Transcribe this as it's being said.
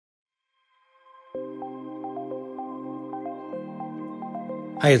Hi,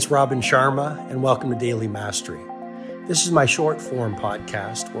 it's Robin Sharma, and welcome to Daily Mastery. This is my short-form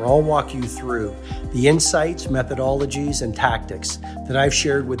podcast where I'll walk you through the insights, methodologies, and tactics that I've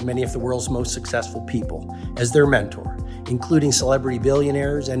shared with many of the world's most successful people as their mentor, including celebrity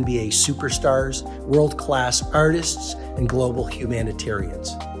billionaires, NBA superstars, world-class artists, and global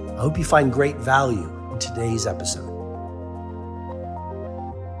humanitarians. I hope you find great value in today's episode.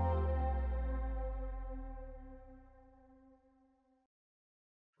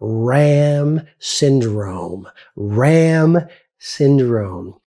 WRAM Syndrome. WRAM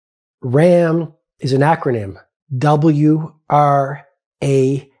Syndrome. WRAM is an acronym, WRAM,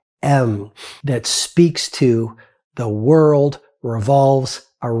 that speaks to the world revolves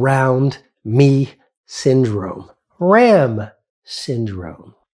around me syndrome. WRAM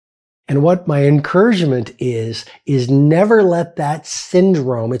Syndrome. And what my encouragement is never let that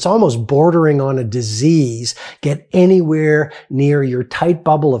syndrome, it's almost bordering on a disease, get anywhere near your tight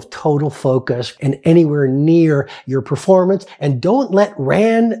bubble of total focus and anywhere near your performance. And don't let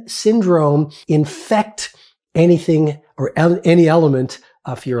WRAM syndrome infect anything or any element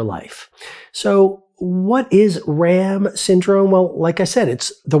of your life. So what is WRAM syndrome? Well, like I said,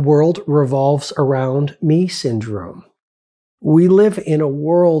 it's the world revolves around me syndrome. We live in a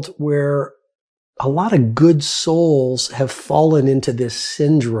world where a lot of good souls have fallen into this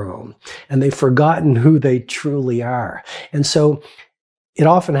syndrome and they've forgotten who they truly are. And so it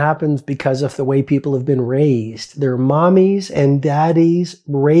often happens because of the way people have been raised. Their mommies and daddies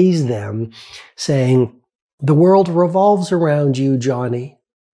raised them saying, the world revolves around you, Johnny.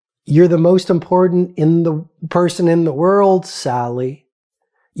 You're the most important person in the world, Sally.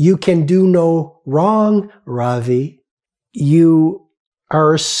 You can do no wrong, Ravi. You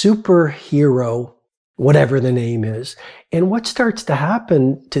are a superhero, whatever the name is. And what starts to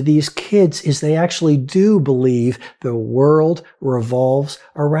happen to these kids is they actually do believe the world revolves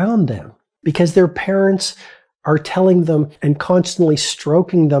around them because their parents are telling them and constantly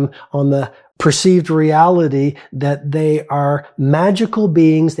stroking them on the perceived reality that they are magical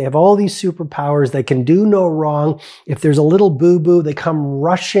beings. They have all these superpowers. They can do no wrong. If there's a little boo-boo, they come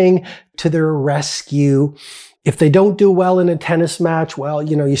rushing to their rescue. If they don't do well in a tennis match, well,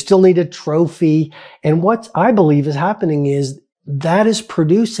 you still need a trophy. And what I believe is happening is that is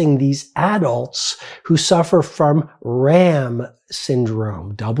producing these adults who suffer from WRAM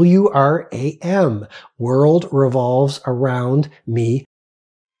syndrome, WRAM, world revolves around me.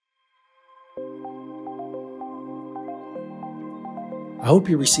 I hope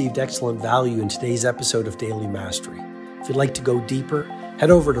you received excellent value in today's episode of Daily Mastery. If you'd like to go deeper, head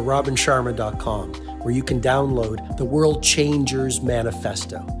over to robinsharma.com, where you can download the World Changers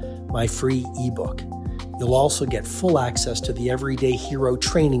Manifesto, my free ebook. You'll also get full access to the Everyday Hero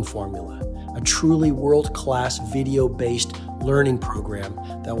Training Formula, a truly world-class video-based learning program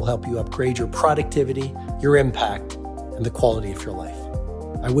that will help you upgrade your productivity, your impact, and the quality of your life.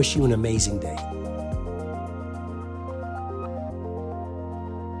 I wish you an amazing day.